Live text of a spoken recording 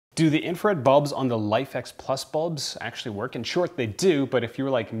Do the infrared bulbs on the Lifx Plus bulbs actually work? In short, they do, but if you were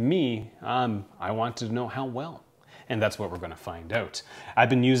like me, I wanted to know how well. And that's what we're going to find out. I've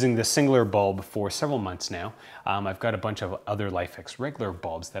been using the singular bulb for several months now. I've got a bunch of other Lifx regular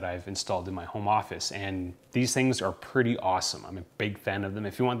bulbs that I've installed in my home office, and these things are pretty awesome. I'm a big fan of them.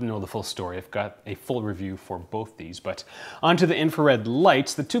 If you want to know the full story, I've got a full review for both these. But onto the infrared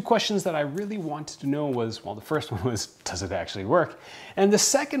lights, the two questions that I really wanted to know was, well, the first one was, does it actually work? And the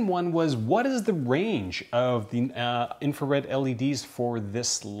second one was, what is the range of the infrared LEDs for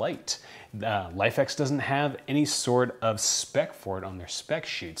this light? Lifx doesn't have any sort of spec for it on their spec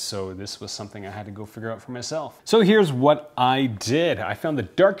sheet, so this was something I had to go figure out for myself. So here's what I did. I found the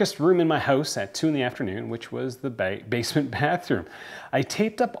darkest room in my house at 2 in the afternoon, which was the basement bathroom. I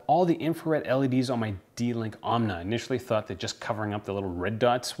taped up all the infrared LEDs on my D-Link Omna. I initially thought that just covering up the little red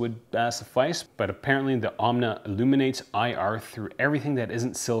dots would suffice, but apparently the Omna illuminates IR through everything that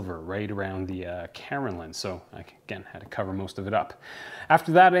isn't silver right around the camera lens, so I again had to cover most of it up.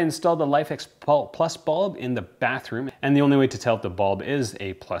 After that, I installed the Lifx Plus bulb in the bathroom, and the only way to tell if the bulb is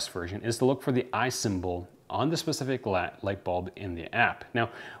a plus version is to look for the eye symbol on the specific light bulb in the app. Now,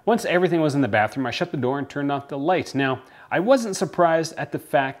 once everything was in the bathroom, I shut the door and turned off the light. Now, I wasn't surprised at the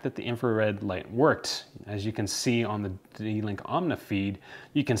fact that the infrared light worked. As you can see on the D-Link Omna feed,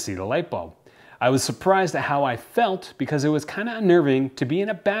 you can see the light bulb. I was surprised at how I felt because it was kind of unnerving to be in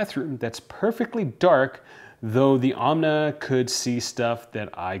a bathroom that's perfectly dark, though the Omna could see stuff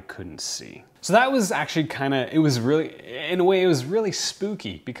that I couldn't see. So that was actually it was really, in a way, it was really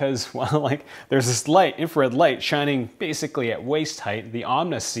spooky because, well, like, there's this light, infrared light, shining basically at waist height. The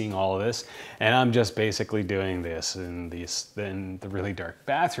Omna's seeing all of this, and I'm just basically doing this in the really dark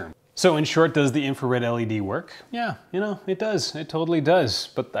bathroom. So in short, does the infrared LED work? Yeah, you know, it does. It totally does.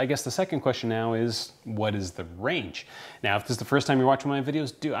 But I guess the second question now is, what is the range? Now, if this is the first time you're watching my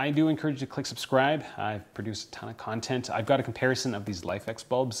videos, I do encourage you to click subscribe. I've produced a ton of content. I've got a comparison of these Lifx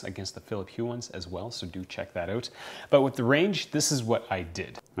bulbs against the Philips Hue ones as well, so do check that out. But with the range, this is what I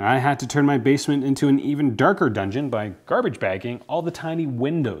did. I had to turn my basement into an even darker dungeon by garbage bagging all the tiny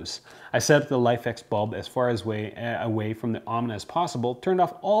windows. I set up the Lifx bulb as far away from the Omna as possible, turned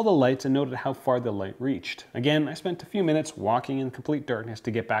off all the lights, and noted how far the light reached. Again, I spent a few minutes walking in complete darkness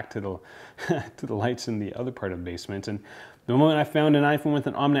to get back to the to the lights in the other part of the basement, and the moment I found an iPhone with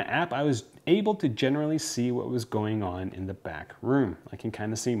an Omna app, I was able to generally see what was going on in the back room. I can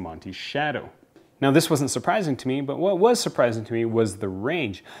kind of see Monty's shadow. Now, this wasn't surprising to me, but what was surprising to me was the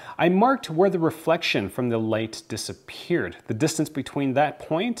range. I marked where the reflection from the light disappeared. The distance between that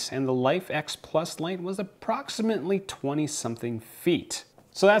point and the Lifx Plus light was approximately 20-something feet.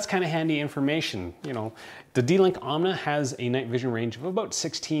 So that's kind of handy information. You know, the D-Link Omna has a night vision range of about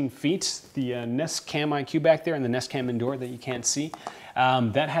 16 feet. The Nest Cam IQ back there and the Nest Cam Indoor that you can't see,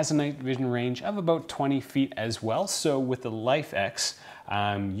 that has a night vision range of about 20 feet as well. So with the Lifx,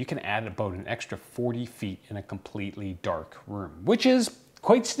 you can add about an extra 40 feet in a completely dark room, which is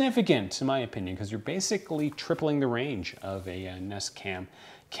quite significant in my opinion, because you're basically tripling the range of a Nest Cam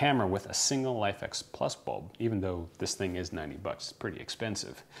camera with a single Lifx Plus bulb, even though this thing is 90 bucks, it's pretty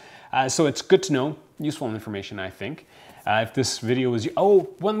expensive. So it's good to know, useful information, I think. If this video was, oh,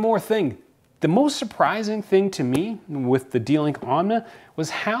 one more thing. The most surprising thing to me with the D-Link Omna was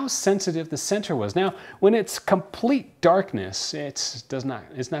how sensitive the center was. Now, when it's complete darkness, it's not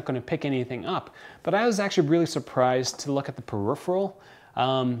going to pick anything up. But I was actually really surprised to look at the peripheral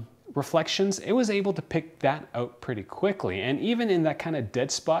reflections. It was able to pick that out pretty quickly. And even in that kind of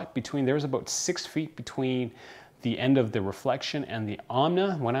dead spot between, there was about 6 feet between the end of the reflection and the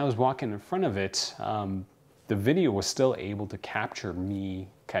Omna. When I was walking in front of it, the video was still able to capture me.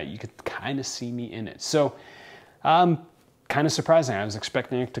 You could kind of see me in it. So kind of surprising. I was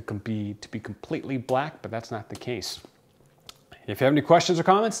expecting it to be completely black, but that's not the case. If you have any questions or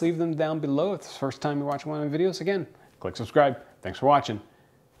comments, leave them down below. If it's the first time you're watching one of my videos, again, click subscribe. Thanks for watching.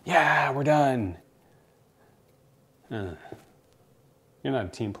 Yeah, we're done. You're not a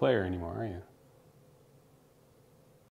team player anymore, are you?